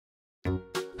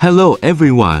Hello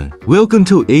everyone, welcome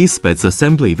to Acebott's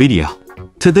assembly video.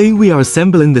 Today we are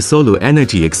assembling the solar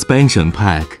energy expansion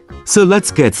pack, so let's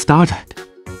get started.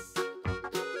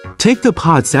 Take the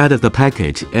parts out of the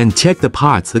package and check the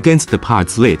parts against the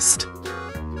parts list.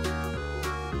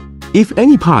 If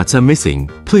any parts are missing,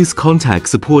 please contact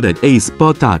support at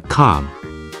acebott.com.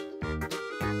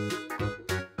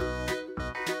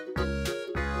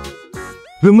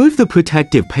 Remove the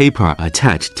protective paper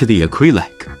attached to the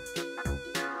acrylic.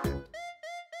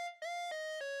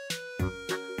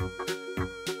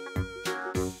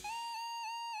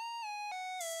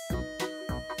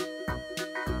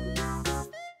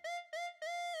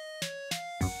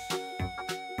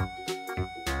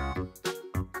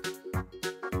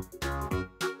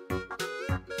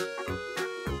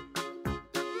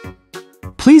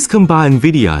 Please combine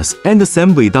videos and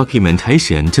assembly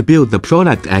documentation to build the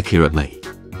product accurately.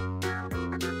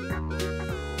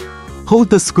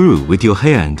 Hold the screw with your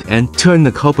hand and turn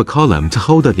the copper column to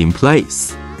hold it in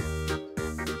place.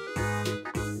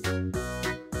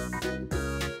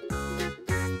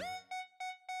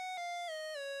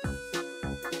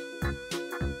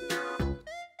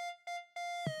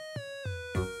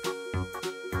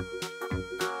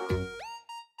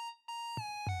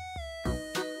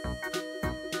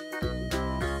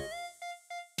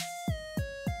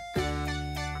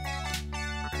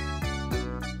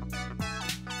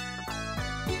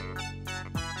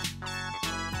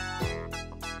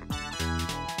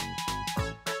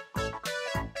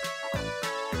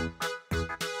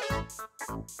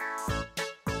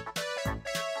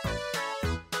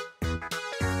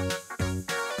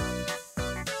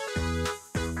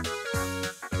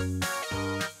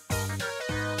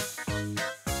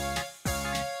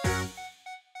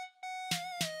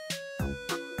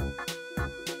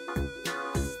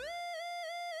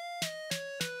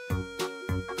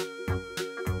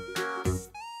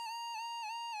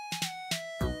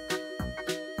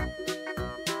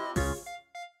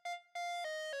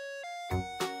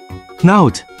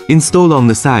 Note: install on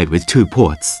the side with 2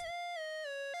 ports.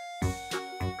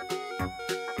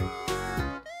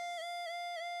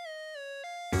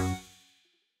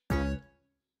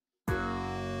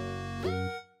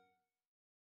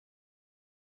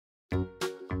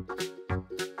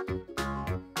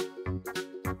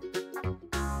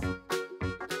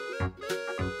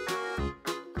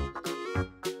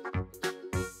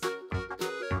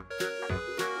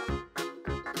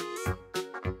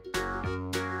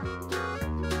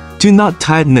 Do not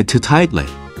tighten it too tightly.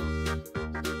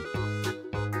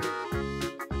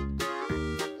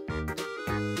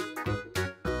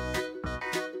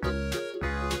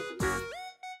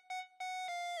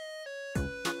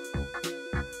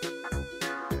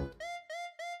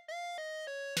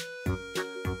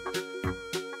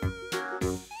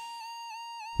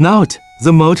 Note: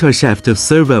 the motor shaft of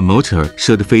servo motor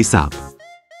should face up.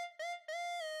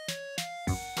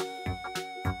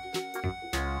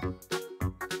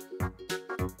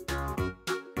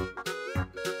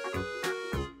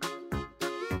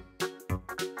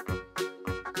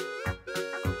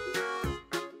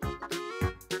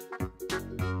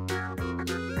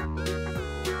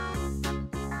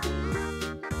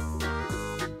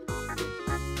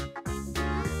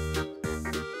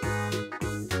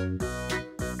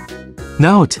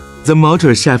 Note: the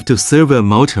motor shaft of servo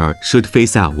motor should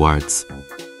face outwards.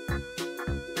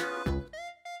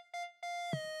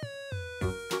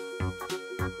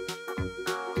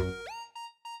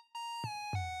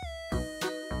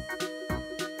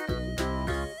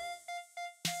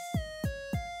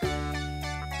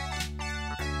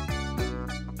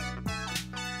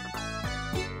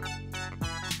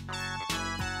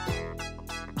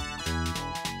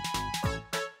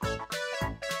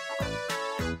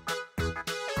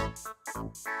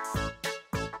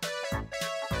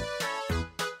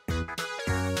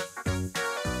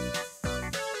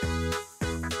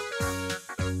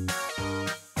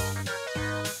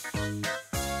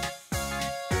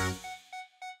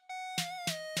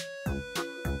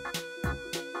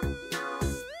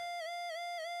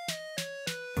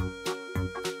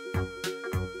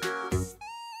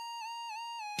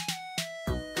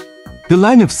 The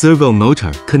line of servo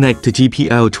motor connect to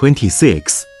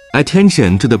GPL26.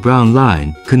 Attention to the brown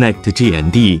line, connect to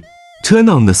GND. Turn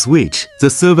on the switch, the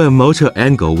servo motor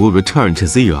angle will return to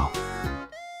 0.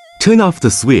 Turn off the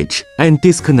switch and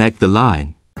disconnect the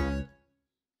line.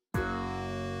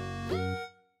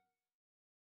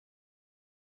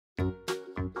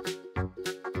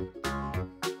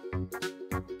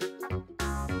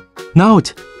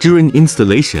 Note: during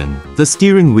installation, the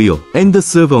steering wheel and the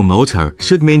servo motor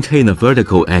should maintain a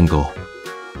vertical angle.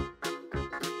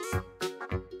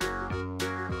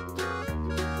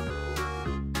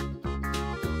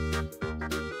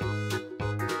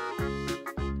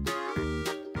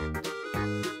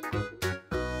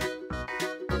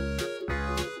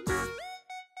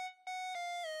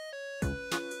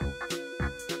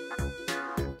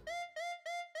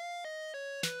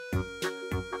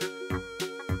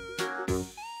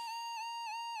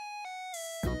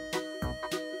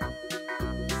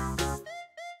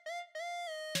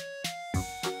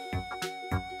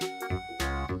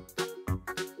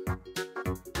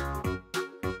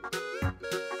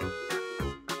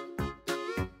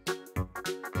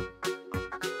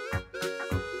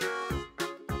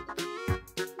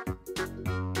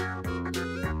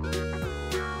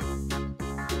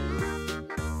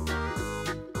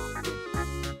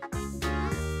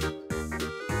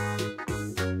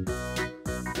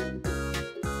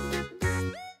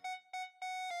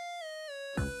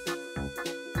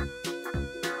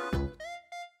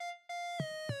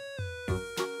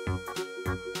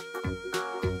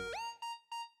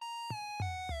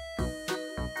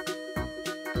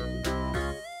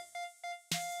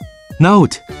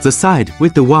 Note: the side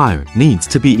with the wire needs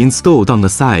to be installed on the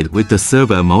side with the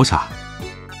servo motor.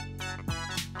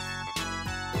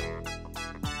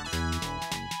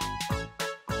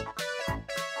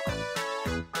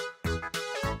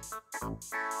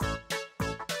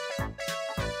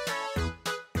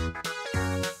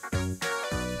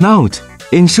 Note: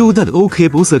 ensure that all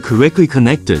cables are correctly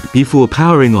connected before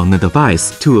powering on the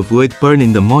device to avoid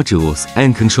burning the modules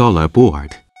and controller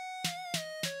board.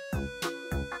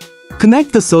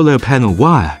 Connect the solar panel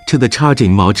wire to the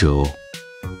charging module.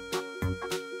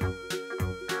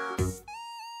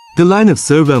 The line of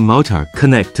servo motor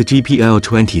connect to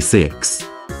GPL26.